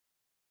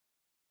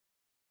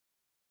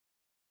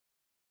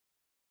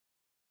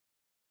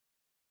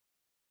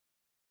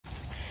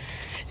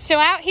So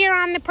out here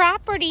on the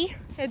property,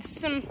 it's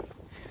some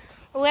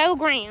low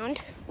ground,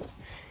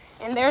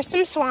 and there's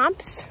some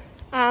swamps.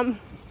 And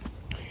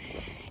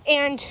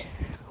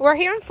we're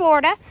here in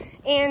Florida,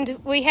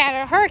 and we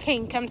had a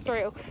hurricane come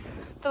through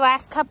the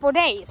last couple of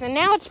days, and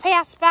now it's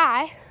passed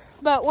by,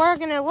 but we're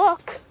gonna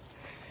look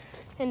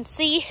and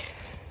see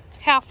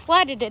how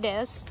flooded it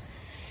is.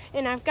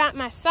 And I've got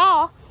my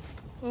saw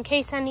in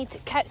case I need to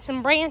cut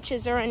some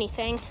branches or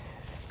anything.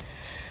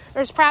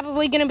 There's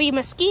probably gonna be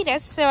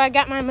mosquitoes, so I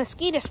got my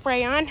mosquito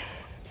spray on.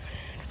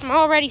 I'm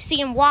already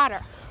seeing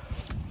water.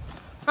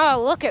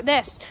 Oh, look at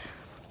this.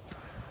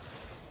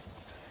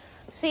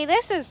 See,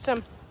 this is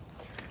some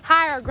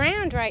higher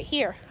ground right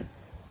here.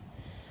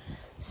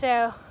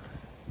 So,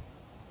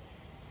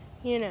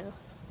 you know.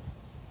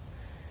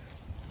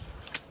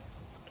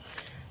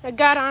 I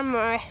got on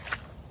my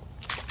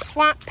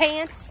swamp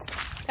pants,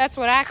 that's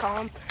what I call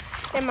them,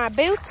 and my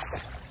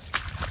boots,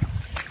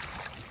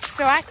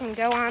 so I can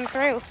go on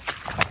through.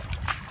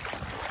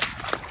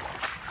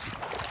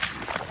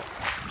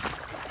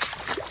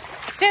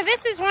 So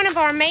this is one of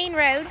our main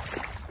roads.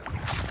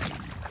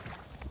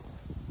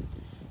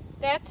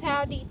 That's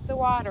how deep the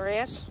water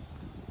is.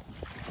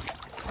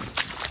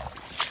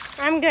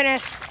 I'm gonna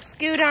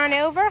scoot on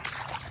over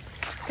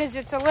because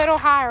it's a little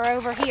higher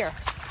over here.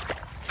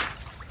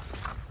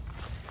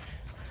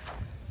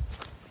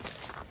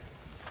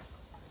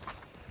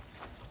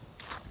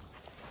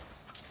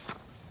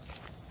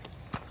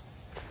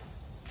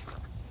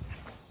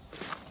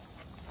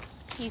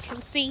 You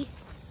can see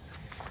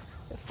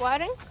the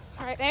flooding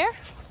right there.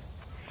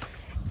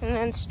 And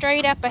then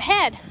straight up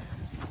ahead,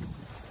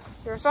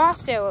 there's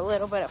also a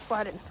little bit of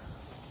flooded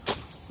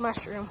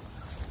mushroom.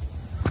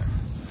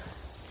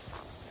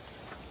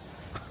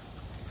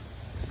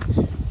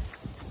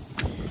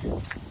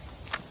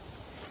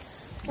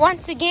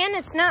 Once again,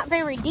 it's not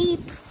very deep.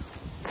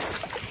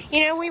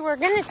 You know, we were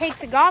gonna take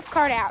the golf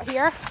cart out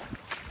here.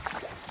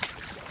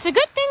 It's a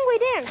good thing we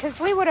didn't, because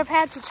we would have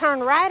had to turn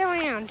right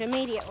around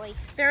immediately.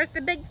 There's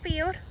the big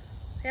field.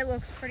 It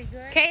looks pretty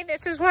good. Okay,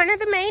 this is one of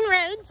the main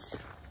roads.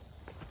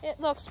 It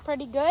looks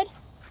pretty good.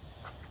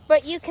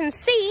 But you can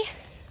see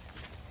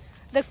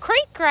the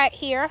creek right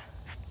here.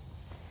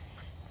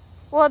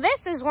 Well,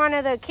 this is one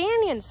of the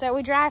canyons that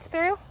we drive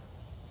through.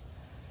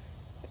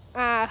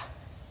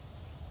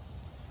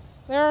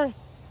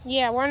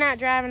 We're not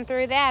driving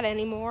through that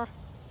anymore.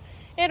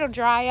 It'll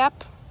dry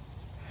up.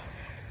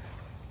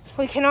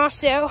 We can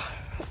also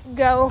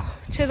go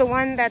to the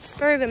one that's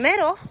through the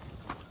middle.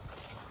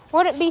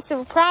 Wouldn't be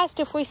surprised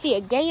if we see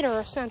a gator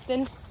or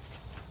something.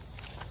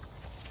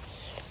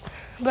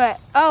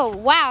 But, oh,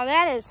 wow,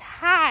 that is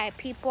high,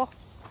 people.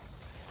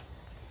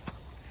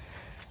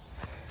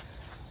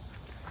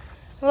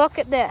 Look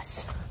at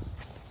this.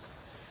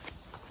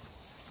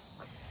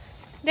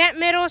 That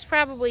middle is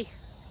probably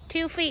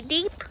 2 feet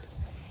deep.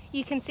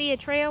 You can see a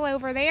trail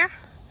over there.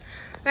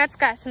 That's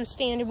got some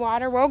standing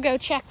water. We'll go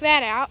check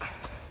that out.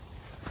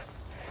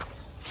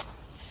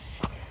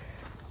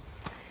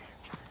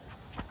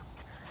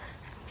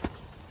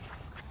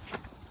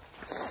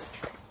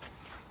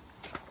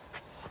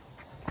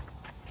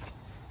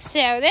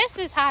 So this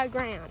is high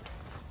ground.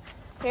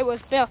 It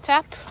was built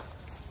up.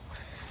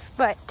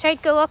 But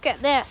take a look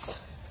at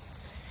this.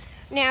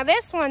 Now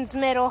this one's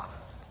middle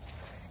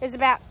is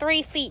about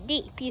 3 feet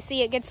deep. You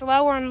see it gets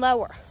lower and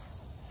lower.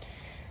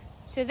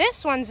 So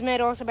this one's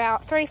middle is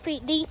about 3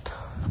 feet deep.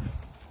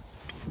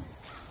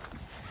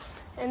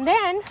 And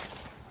then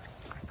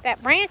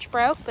that branch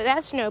broke, but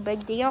that's no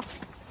big deal.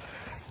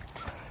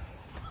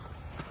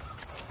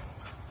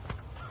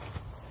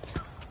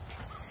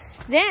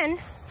 Then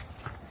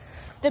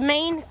the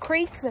main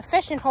creek, the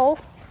fishing hole.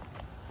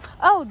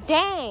 Oh,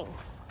 dang.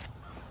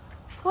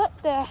 What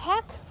the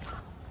heck?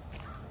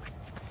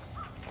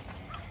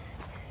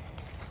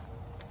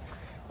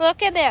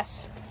 Look at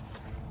this.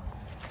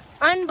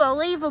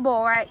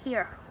 Unbelievable right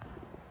here.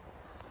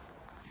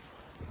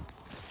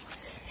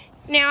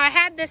 Now, I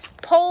had this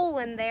pole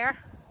in there.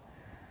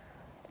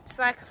 It's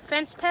like a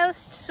fence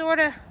post, sort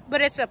of, but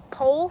it's a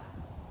pole.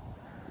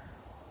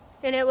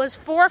 And it was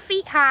 4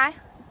 feet high.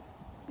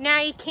 Now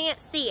you can't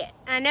see it.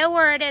 I know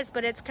where it is,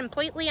 but it's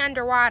completely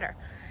underwater.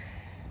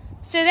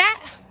 So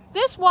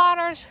this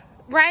water's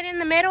right in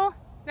the middle.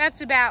 That's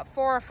about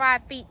 4 or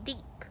 5 feet deep.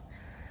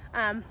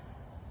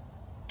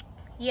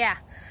 Yeah.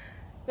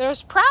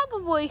 There's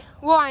probably,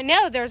 well, I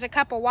know there's a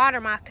couple water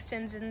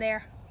moccasins in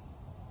there.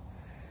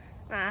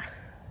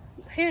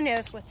 Who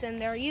knows what's in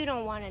there? You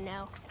don't want to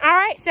know. All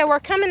right, so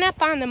we're coming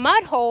up on the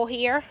mud hole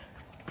here.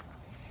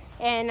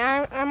 And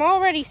I'm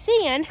already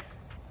seeing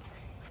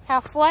how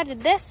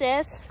flooded this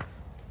is.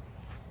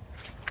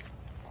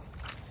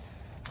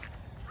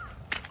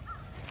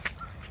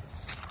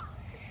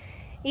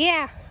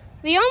 Yeah,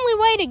 the only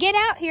way to get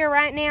out here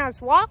right now is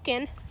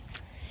walking.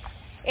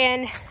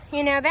 And,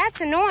 you know,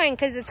 that's annoying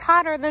because it's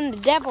hotter than the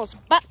devil's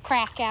butt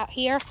crack out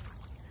here.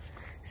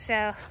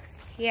 So,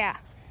 yeah.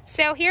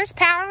 So here's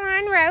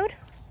Powerline Road.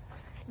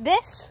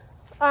 This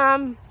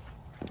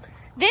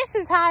This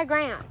is high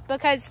ground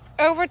because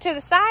over to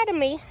the side of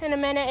me in a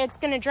minute, it's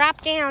going to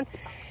drop down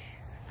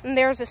and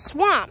there's a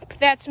swamp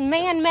that's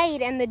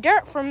man-made, and the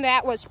dirt from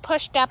that was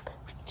pushed up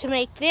to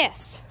make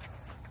this.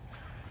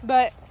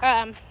 But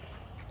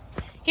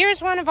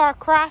here's one of our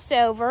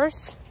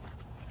crossovers.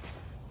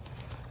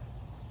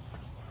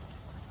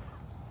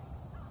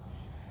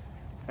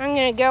 I'm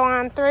going to go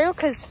on through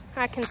because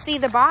I can see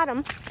the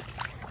bottom.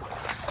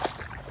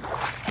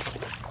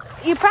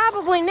 You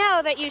probably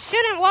know that you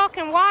shouldn't walk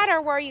in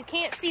water where you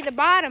can't see the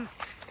bottom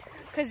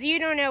because you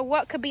don't know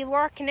what could be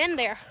lurking in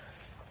there.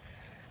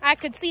 I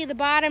could see the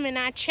bottom and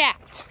I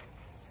checked.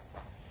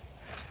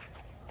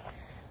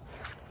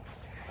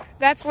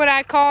 That's what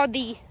I call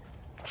the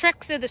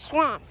tricks of the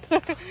swamp.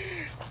 All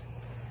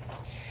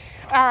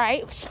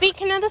right,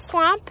 speaking of the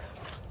swamp,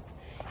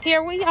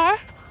 here we are.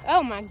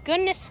 Oh my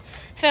goodness,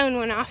 phone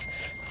went off.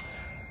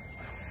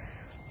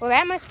 Well,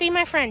 that must be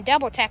my friend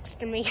double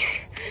texting me.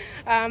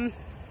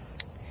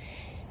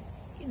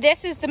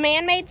 This is the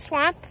man-made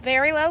swamp,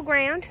 very low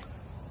ground.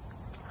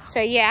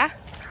 So yeah,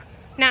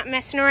 not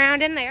messing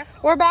around in there.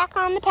 We're back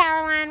on the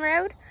power line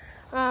road.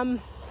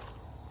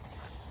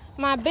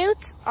 My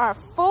boots are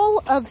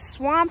full of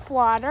swamp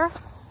water.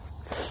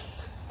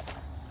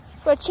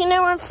 But you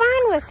know, I'm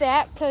fine with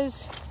that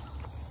because,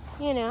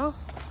 you know,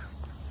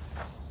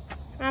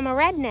 I'm a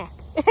redneck.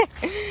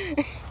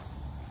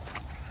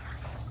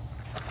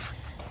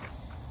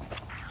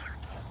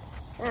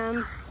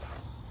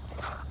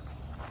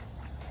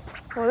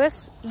 Well,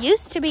 this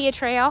used to be a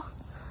trail,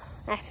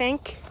 I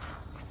think.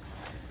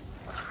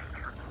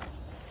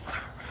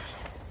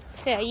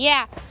 So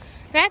yeah,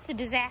 that's a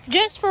disaster.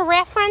 Just for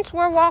reference,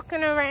 we're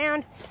walking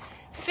around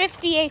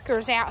 50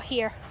 acres out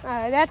here.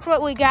 That's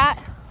what we got.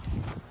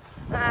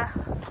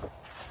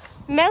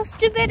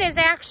 Most of it is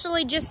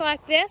actually just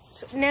like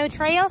this, no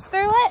trails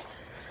through it.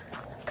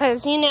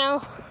 Because, you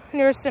know,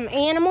 there's some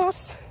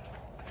animals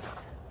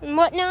and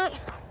whatnot.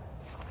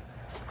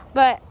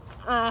 But,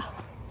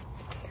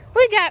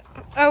 we got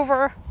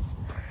over,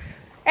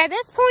 at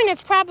this point,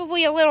 it's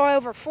probably a little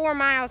over 4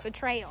 miles of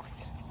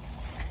trails.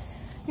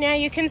 Now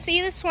you can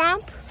see the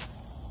swamp,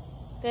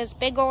 those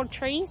big old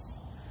trees.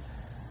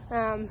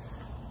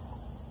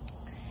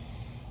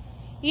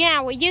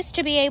 Yeah, we used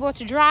to be able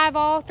to drive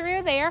all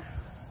through there.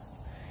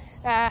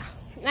 I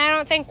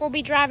don't think we'll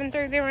be driving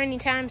through there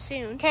anytime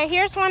soon. Okay,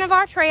 here's one of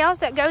our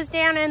trails that goes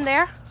down in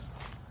there,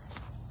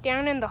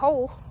 down in the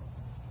hole.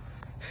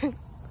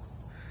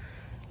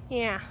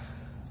 Yeah.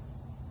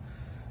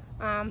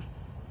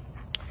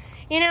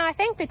 You know, I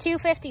think the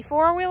 250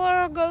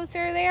 four-wheeler will go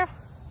through there,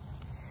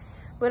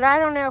 but I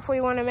don't know if we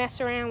want to mess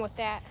around with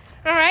that.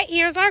 All right,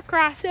 here's our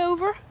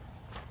crossover.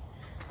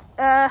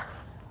 Yeah,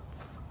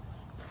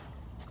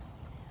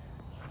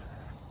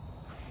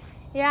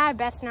 I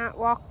best not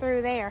walk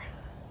through there.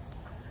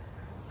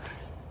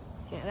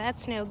 Yeah,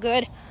 that's no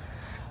good.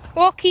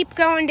 We'll keep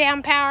going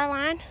down power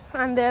line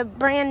on the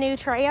brand new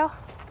trail.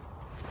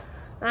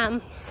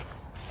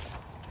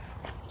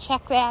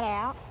 Check that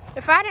out.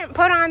 If I didn't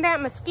put on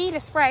that mosquito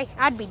spray,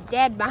 I'd be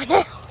dead by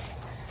now.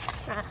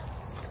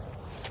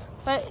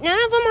 But none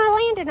of them are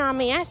landing on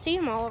me. I see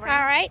them all around.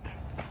 All right.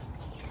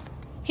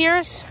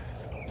 Here's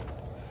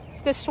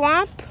the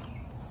swamp.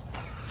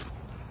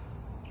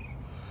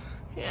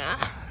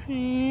 Yeah,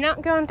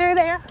 not going through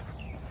there.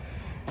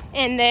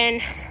 And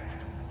then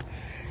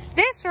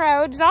this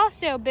road's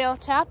also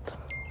built up.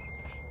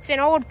 It's an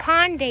old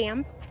pond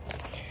dam.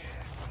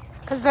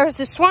 Because there's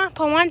the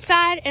swamp on one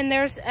side and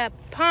there's a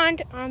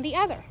pond on the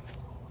other.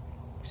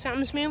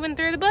 Something's moving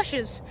through the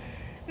bushes.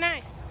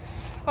 Nice.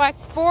 Like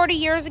 40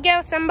 years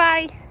ago,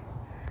 somebody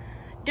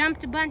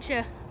dumped a bunch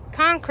of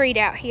concrete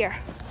out here.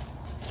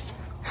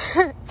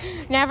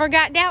 Never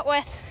got dealt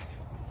with.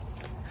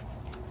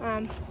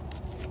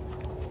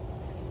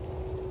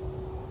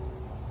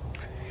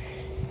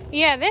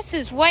 Yeah, this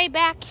is way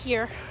back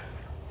here.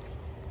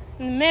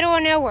 In the middle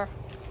of nowhere.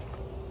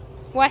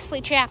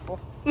 Wesley Chapel.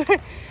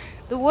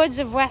 The woods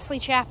of Wesley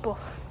Chapel.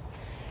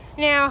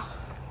 Now,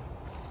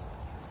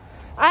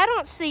 I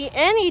don't see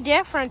any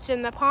difference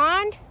in the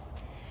pond.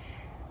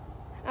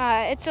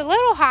 It's a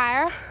little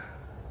higher.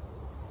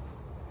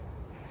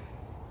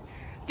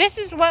 This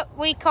is what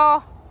we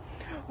call,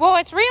 well,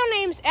 its real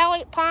name's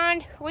Elliott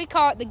Pond. We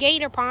call it the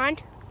Gator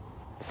Pond.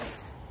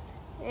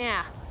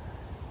 Yeah.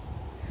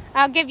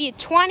 I'll give you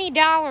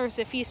 $20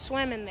 if you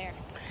swim in there.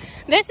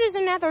 This is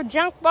another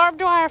junk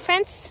barbed wire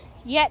fence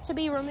yet to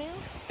be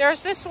removed.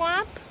 There's the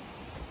swamp.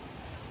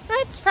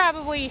 It's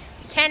probably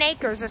 10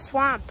 acres of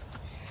swamp.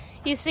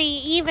 You see,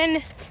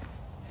 even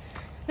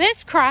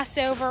this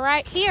crossover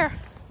right here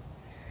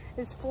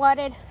is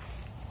flooded.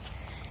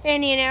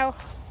 And you know,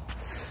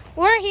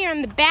 we're here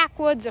in the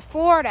backwoods of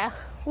Florida.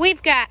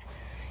 We've got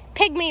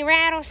pygmy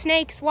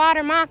rattlesnakes,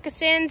 water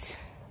moccasins,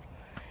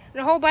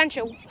 and a whole bunch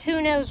of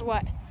who knows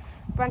what.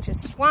 A bunch of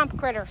swamp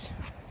critters.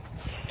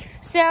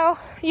 So,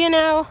 you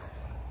know,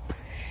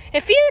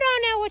 if you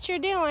don't know what you're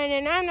doing,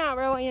 and I'm not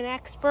really an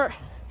expert,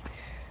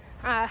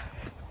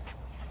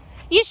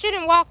 you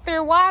shouldn't walk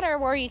through water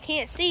where you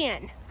can't see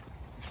in.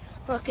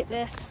 Look at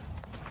this.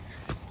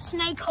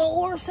 snake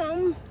hole or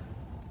something.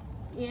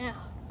 Yeah.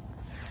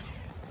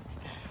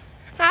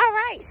 All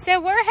right,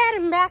 so we're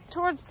heading back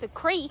towards the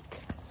creek.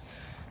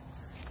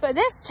 But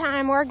this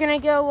time we're gonna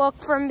go look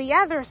from the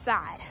other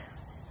side.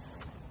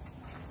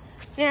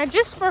 Now,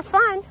 just for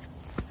fun,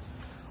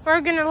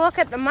 we're gonna look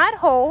at the mud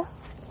hole.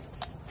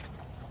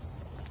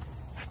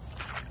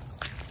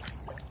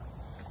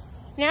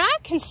 Now I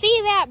can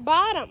see that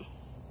bottom.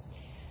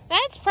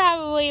 That's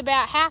probably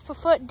about 1/2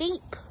 foot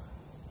deep.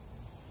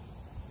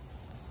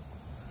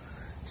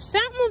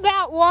 Something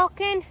about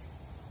walking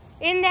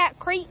in that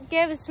creek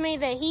gives me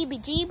the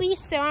heebie-jeebies,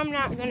 so I'm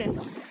not gonna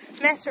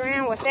mess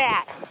around with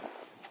that.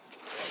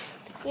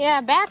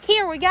 Yeah, back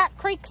here we got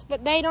creeks,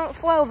 but they don't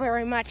flow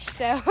very much,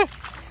 so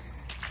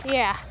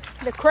yeah,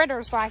 the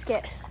critters like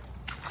it.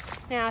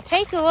 Now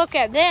take a look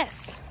at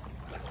this.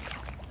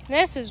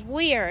 This is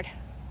weird.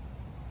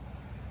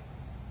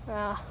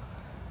 All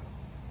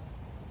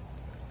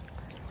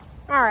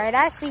right,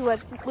 I see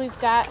what we've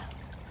got.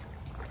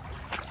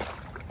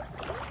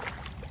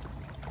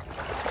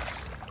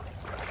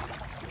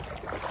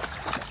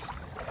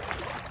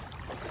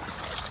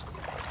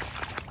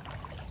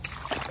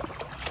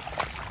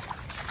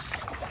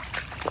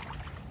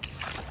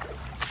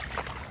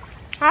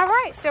 All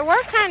right, so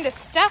we're kind of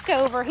stuck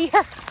over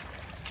here.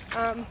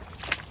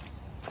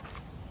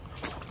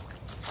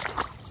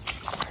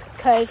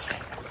 Because,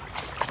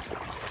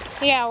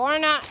 yeah, we're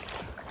not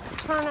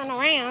turning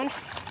around.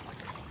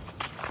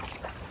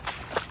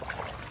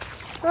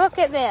 Look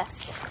at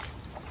this.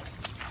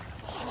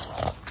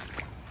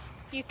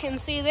 You can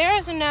see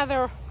there's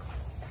another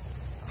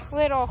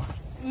little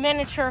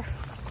miniature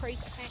creek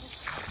thing.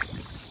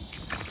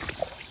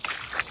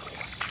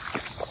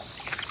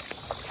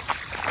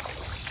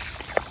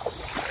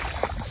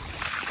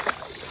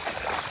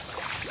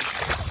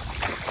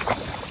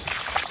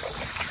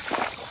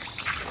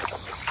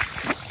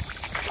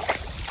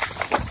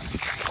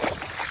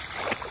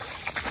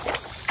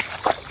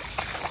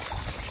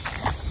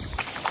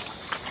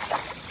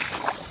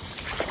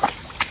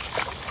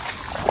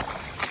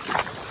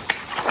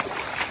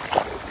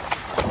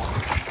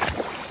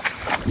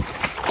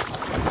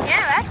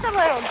 That's a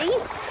little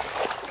deep.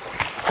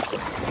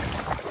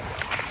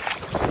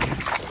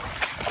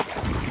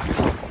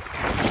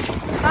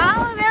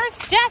 Oh, there's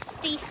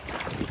Dusty.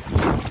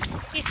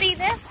 You see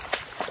this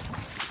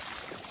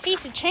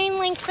piece of chain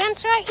link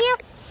fence right here?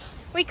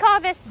 We call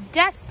this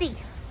Dusty.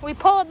 We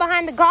pull it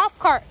behind the golf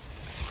cart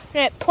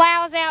and it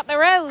plows out the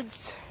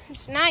roads.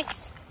 It's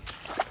nice.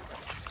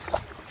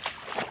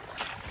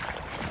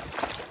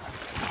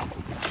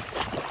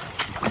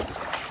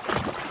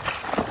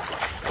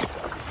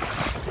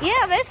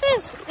 Yeah, this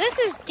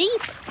is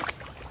deep.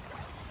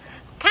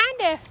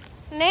 Kind of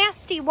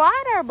nasty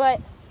water, but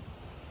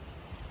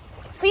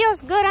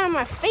feels good on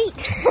my feet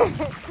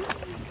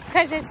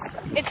because it's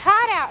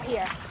hot out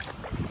here.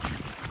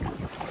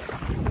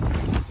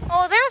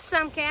 Oh, there's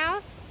some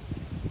cows.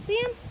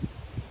 See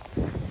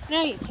them?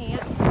 No, you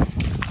can't.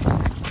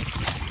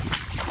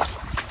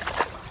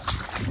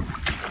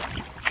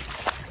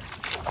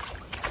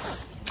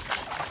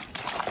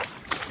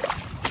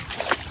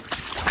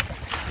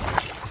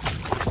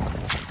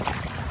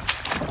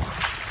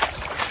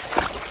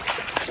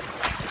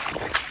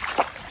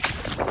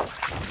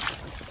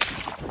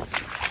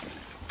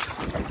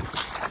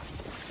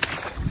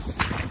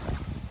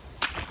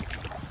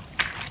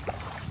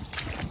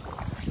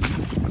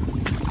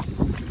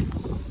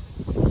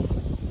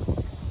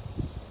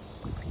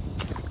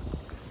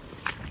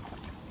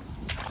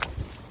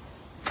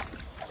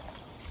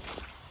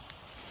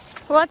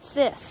 What's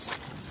this?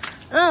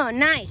 Oh,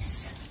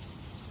 nice.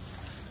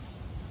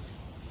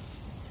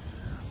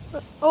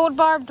 Old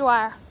barbed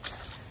wire.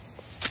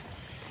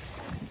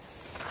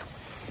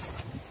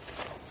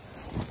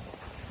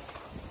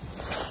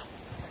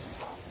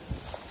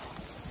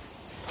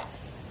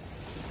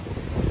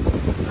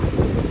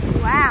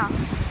 Wow.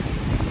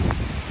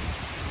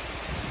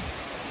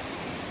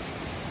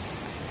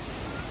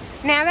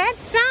 Now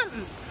that's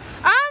something.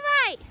 All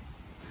right.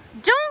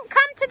 Don't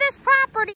come to this property.